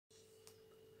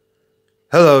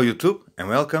Hello YouTube and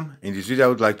welcome. In this video I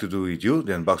would like to do with you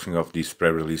the unboxing of this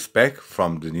pre-release pack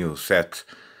from the new set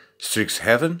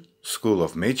Strixhaven, School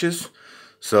of Mages.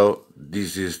 So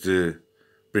this is the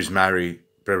Prismari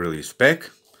pre-release pack.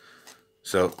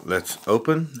 So let's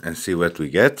open and see what we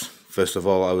get. First of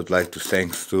all, I would like to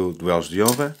thank to Duels de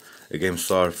Honra, a game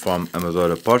store from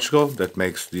Amadora, Portugal, that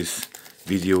makes this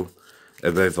video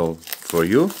available for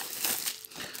you.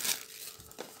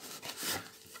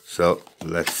 So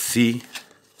let's see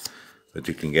what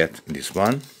you can get in this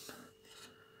one.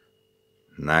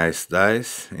 Nice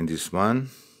dice in this one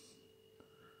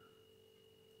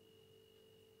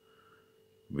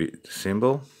with the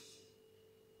symbol.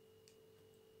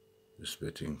 Just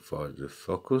waiting for the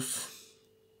focus.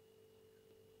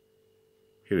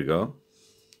 Here we go.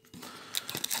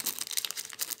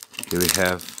 Here we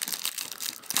have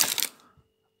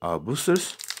our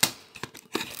boosters.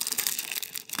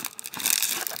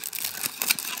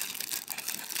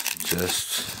 Just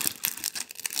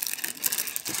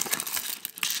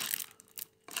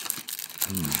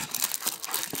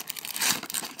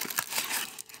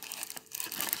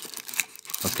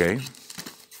okay,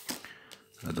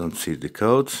 I don't see the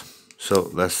codes, so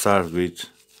let's start with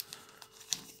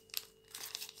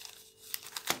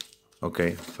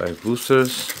 5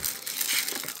 boosters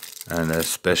and a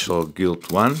special guild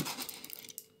one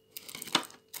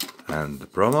and the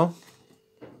promo.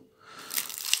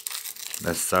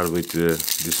 Let's start with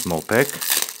this small pack.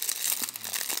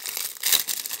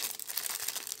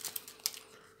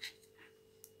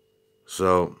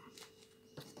 So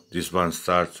this one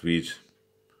starts with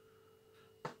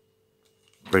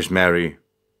Prismari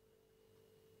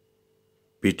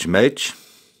Beach Mage,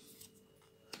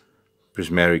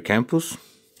 Prismari Campus,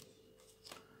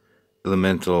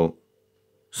 Elemental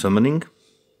Summoning,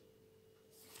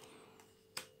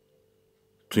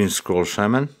 Twin Scroll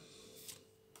Shaman,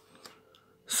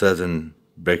 Sudden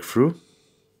Breakthrough,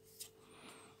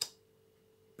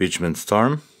 Beachman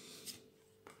Storm,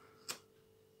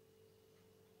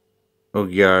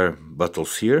 Ogier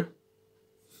Battleseer,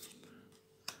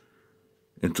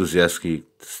 Enthusiastic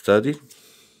Study,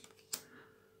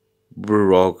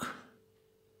 Burrog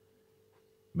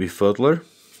Befuddler,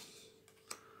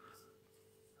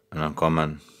 an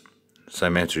uncommon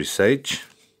Symmetry Sage,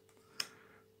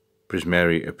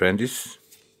 Prismari Apprentice,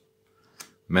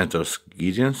 Mentor's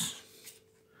Gideons,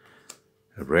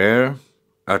 a rare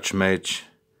Archmage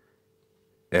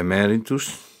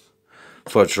Emeritus.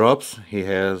 For drops, he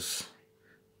has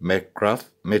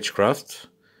Magecraft.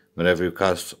 Whenever you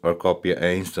cast or copy an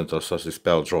instant or sorcery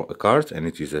spell, draw a card, and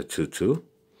it is a 2/2.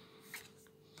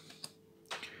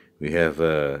 We have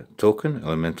a token,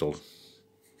 elemental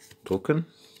token,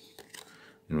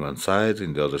 in one side,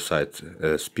 in the other side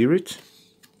a spirit.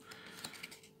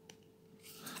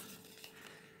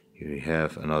 Here we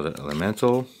have another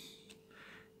elemental,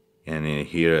 and in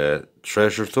here a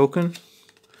treasure token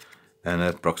and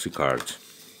a proxy card.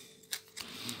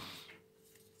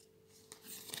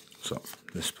 So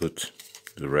let's put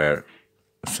the rare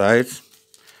aside.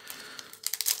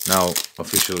 Now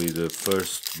officially the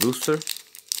first booster.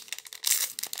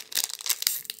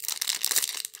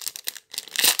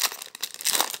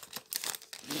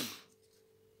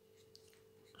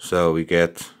 So we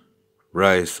get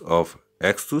Rise of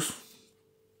Extus,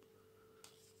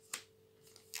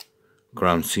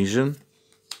 Crown Season,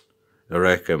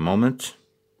 Eureka Moment,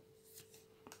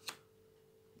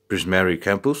 Prismari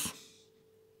Campus,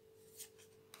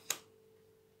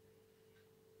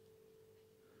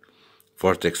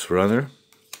 Vortex Runner,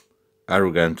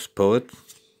 Arrogant Poet,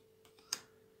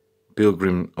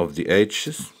 Pilgrim of the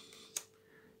Ages,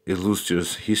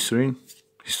 Illustrious Historian,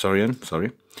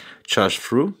 Charge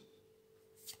Through,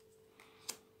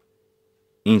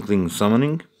 Inkling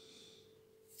Summoning,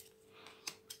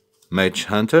 Mage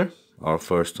Hunter, our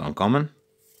first uncommon,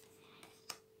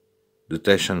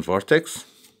 Detection Vortex,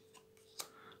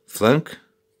 Flunk,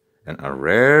 and a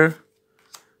rare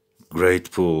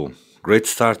Great Pool. Great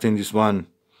start in this one.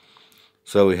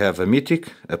 So we have a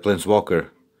Mythic, a Planeswalker,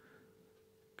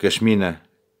 Kashmina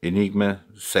Enigma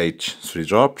Sage 3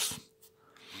 drops.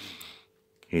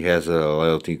 He has a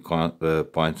loyalty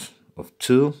point of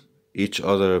 2. Each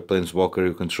other Planeswalker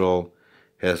you control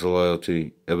has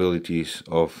loyalty abilities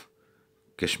of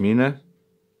Kashmina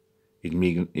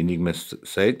Enigma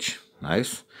Sage.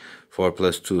 Nice.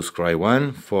 4+2 scry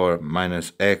 1. For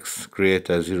 -X, create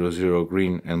a 0/0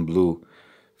 green and blue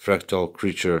fractal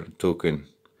creature token.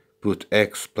 Put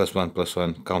X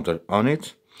 +1/+1 counter on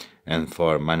it. And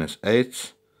for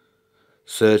 -8,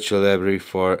 search a library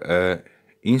for a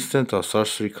instant or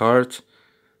sorcery card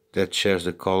that shares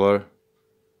the color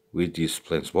with this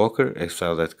Planeswalker,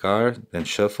 exile that card, then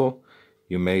shuffle.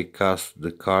 You may cast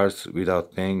the cards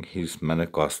without paying his mana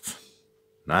cost.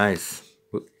 Nice.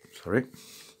 Oops, sorry.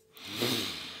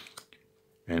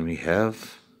 And we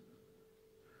have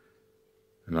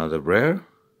another rare,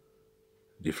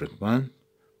 different one.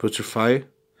 Putrefy.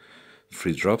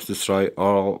 3 drops, destroy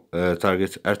all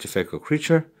target artifact or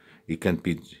creature. It can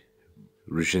be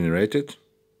regenerated.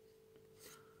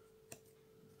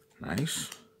 Nice.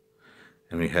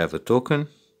 And we have a token,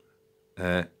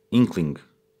 Inkling.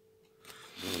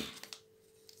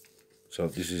 So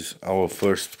this is our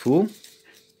first pool.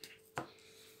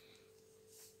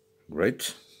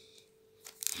 Great.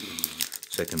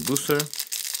 Second booster.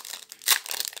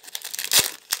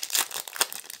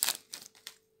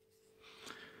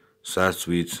 Starts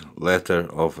with Letter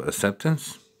of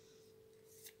Acceptance.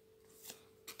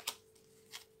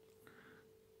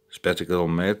 Spectacle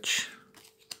Mage.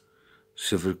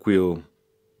 Silver Quill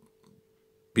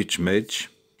Pitch Mage.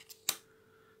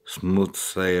 Smooth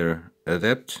Slayer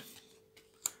Adept.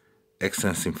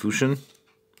 Excellence Infusion.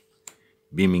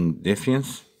 Beaming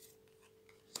Defiance.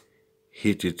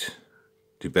 Heated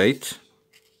Debate.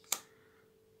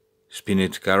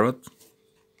 Spinach Carrot.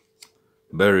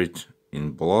 Buried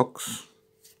in Blocks.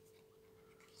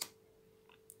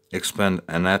 Expand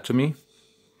Anatomy.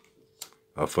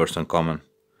 Our first uncommon.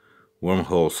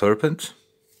 Wormhole Serpent.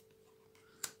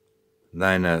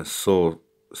 Dyna Soul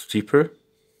Steeper.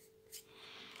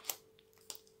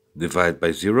 Divide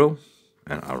by Zero.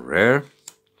 And our rare.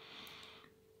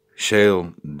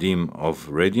 Shale Dim of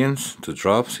Radiance. 2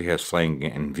 drops. He has Flying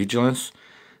and Vigilance.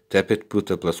 Tap it, put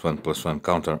a +1/+1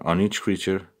 counter on each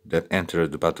creature that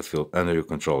entered the battlefield under your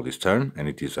control this turn, and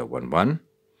it is a 1/1.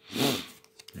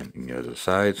 And on the other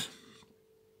side,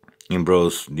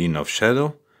 Embrace Din of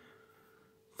Shadow.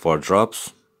 4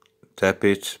 drops. Tap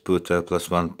it, put a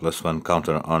 +1/+1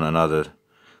 counter on another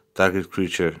target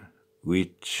creature,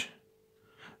 which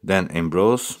then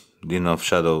Embrace Din of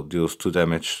Shadow deals 2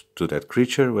 damage to that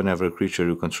creature. Whenever a creature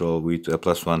you control with a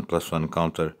 +1/+1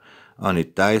 counter on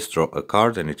it dies, draw a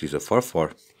card, and it is a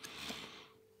 4/4.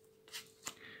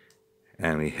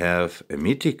 And we have a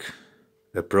mythic,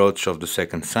 Approach of the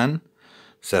Second Sun.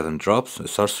 7 drops, a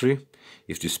sorcery.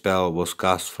 If the spell was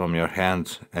cast from your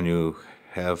hand and you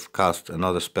have cast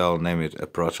another spell, name it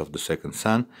Approach of the Second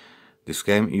Sun. This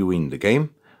game, you win the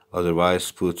game.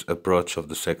 Otherwise, put Approach of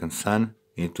the Second Sun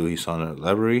into his honor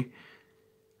library.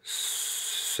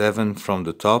 7 from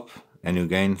the top, and you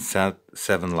gain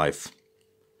 7 life.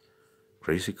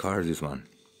 Crazy card, this one.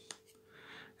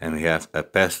 And we have a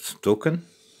Pest token.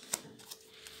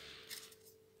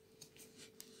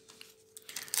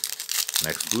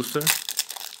 Next booster.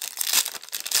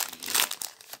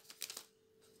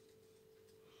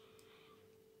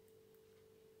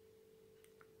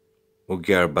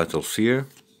 Ogier Battleseer.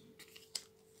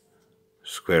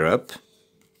 Square Up.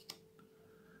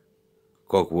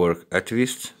 Cogwork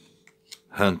Activist.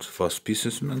 Hunt for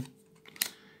Specimen.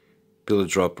 Pillar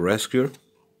Drop Rescuer.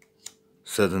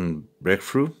 Sudden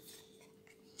Breakthrough.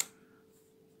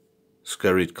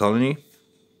 Scurried Colony.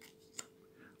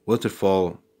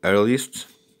 Waterfall Prerelease.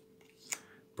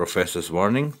 Professor's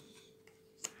Warning.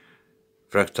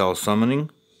 Fractal Summoning.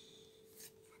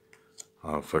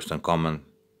 Our first uncommon,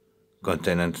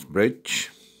 Continent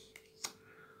Breach.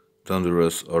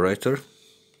 Thunderous Orator.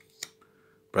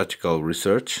 Practical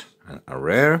Research, and a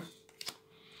rare.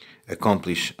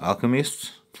 Accomplish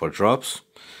Alchemist. 4 drops.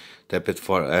 Tap it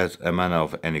for add a mana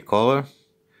of any color.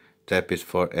 Tap it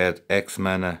for add X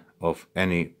mana of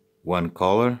any one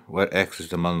color, where X is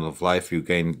the amount of life you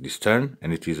gain this turn,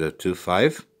 and it is a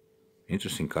 2/5.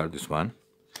 Interesting card, this one.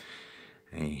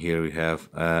 And here we have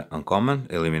uncommon,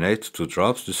 eliminate. 2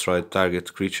 drops, destroy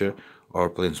target creature or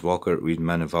planeswalker with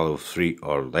mana value of 3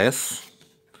 or less.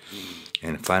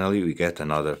 And finally we get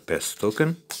another Pest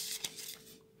token.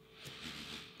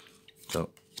 So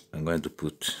I'm going to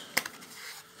put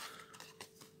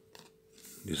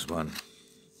this one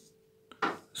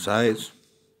aside.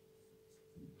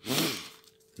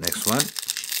 Next one.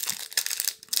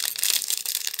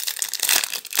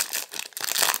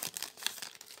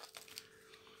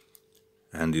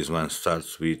 And this one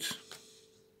starts with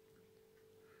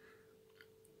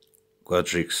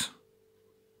Quadrix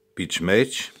Pitch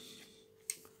Mage,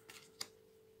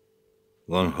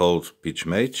 Longhold Pitch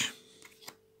Mage,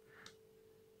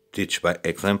 Teach by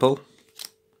Example,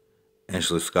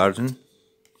 Angelus Garden,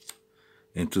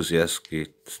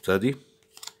 Enthusiastic Study,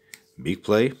 Big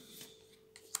Play,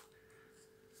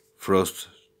 Frost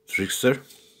Trickster,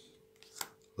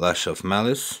 Lash of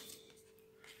Malice,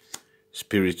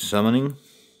 Spirit Summoning,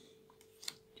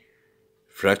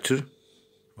 Fracture,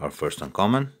 our first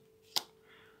uncommon,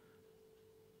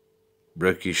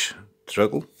 Brackish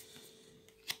Struggle,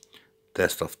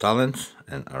 Test of Talent,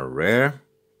 and a rare.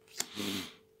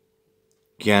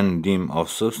 Can Dim of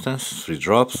Substance, 3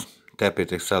 drops. Tap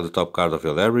it, exile the top card of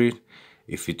your library.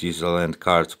 If it is a land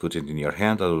card, put it in your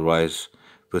hand, otherwise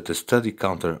put a study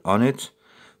counter on it.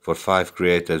 For 5,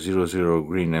 create a 0/0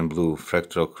 green and blue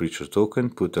fractal creature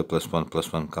token, put a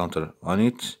 +1/+1 counter on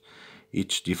it,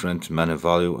 each different mana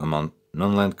value among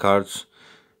non-land cards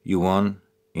you won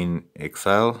in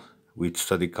exile with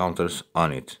study counters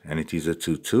on it, and it is a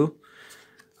 2/2.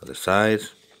 Other side,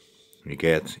 we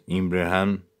get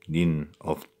Imbraham, Din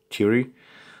of Theory.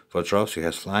 For drops, he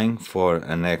has flying, 4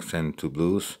 an X and 2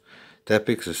 blues. Tap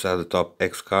X, exile the top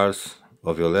X cards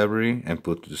of your library and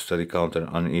put the study counter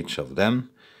on each of them.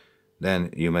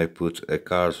 Then you may put a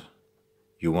card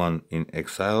you won in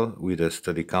exile with a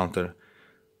study counter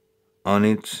on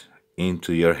it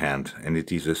into your hand, and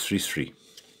it is a 3/3.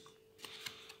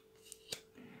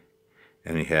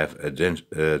 And we have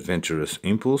Adventurous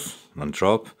Impulse, 1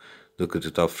 drop. Look at the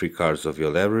top 3 cards of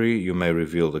your library. You may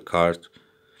reveal a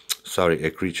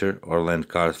creature or land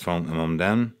card from among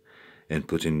them and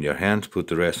put in your hand. Put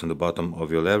the rest on the bottom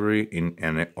of your library in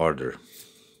any order.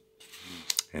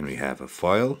 And we have a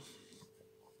foil,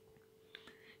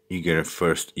 Eager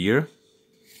First Ear,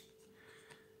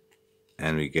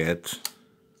 and we get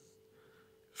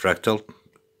Fractal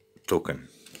Token.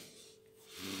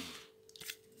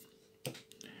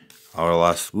 Our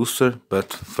last booster,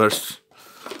 but first,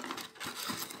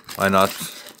 why not?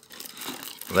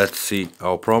 Let's see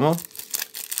our promo.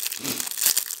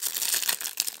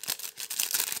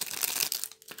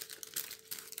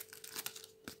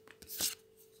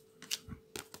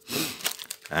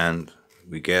 And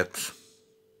we get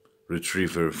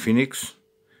Retriever Phoenix.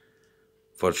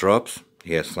 For drops,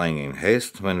 he has flying in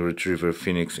haste. When Retriever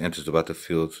Phoenix enters the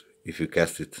battlefield, if you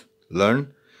cast it,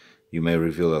 learn. You may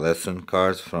reveal a lesson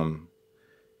card from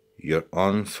your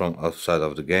own from outside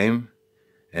of the game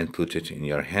and put it in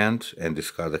your hand and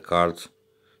discard a card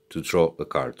to draw a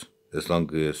card. As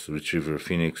long as Retriever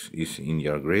Phoenix is in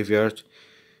your graveyard,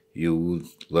 you would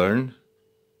learn.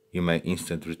 You may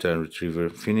instant return Retriever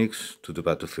Phoenix to the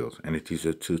battlefield, and it is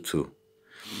a 2/2.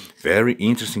 Very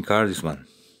interesting card, this one.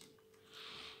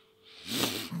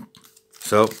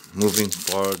 So, moving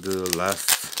for the last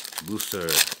booster.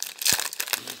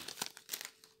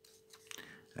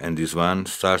 And this one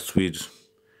starts with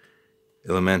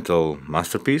Elemental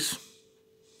Masterpiece,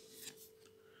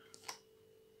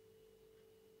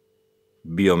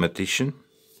 Mathematician,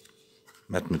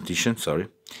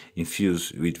 infused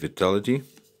with Vitality,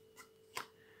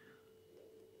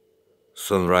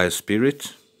 Sunrise Spirit,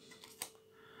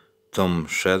 Tomb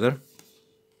Shredder,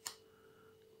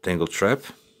 Tangle Trap,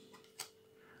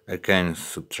 Arcane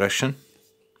Subtraction,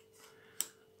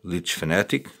 Lich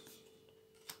Fanatic,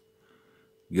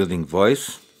 Gilding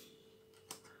Voice,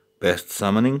 Best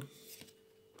Summoning,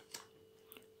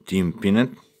 Team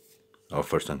Peanut, our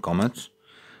first uncommons,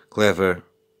 Clever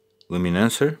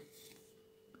Luminancer,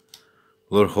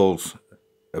 Lurehold's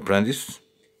Apprentice,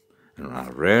 and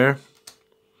a rare.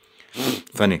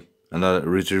 Funny, another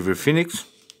Retriever Phoenix,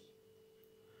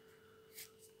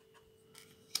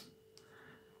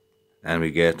 and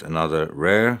we get another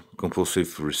rare,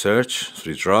 Compulsive Research,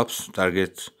 3 drops.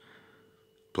 Target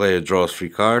player draws 3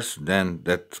 cards, then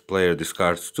that player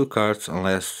discards 2 cards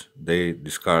unless they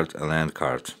discard a land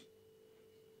card.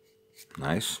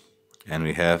 Nice. And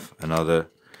we have another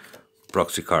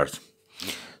proxy card.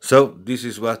 So this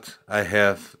is what I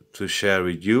have to share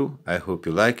with you. I hope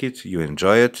you like it, you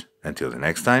enjoy it. Until the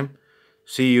next time,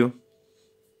 see you.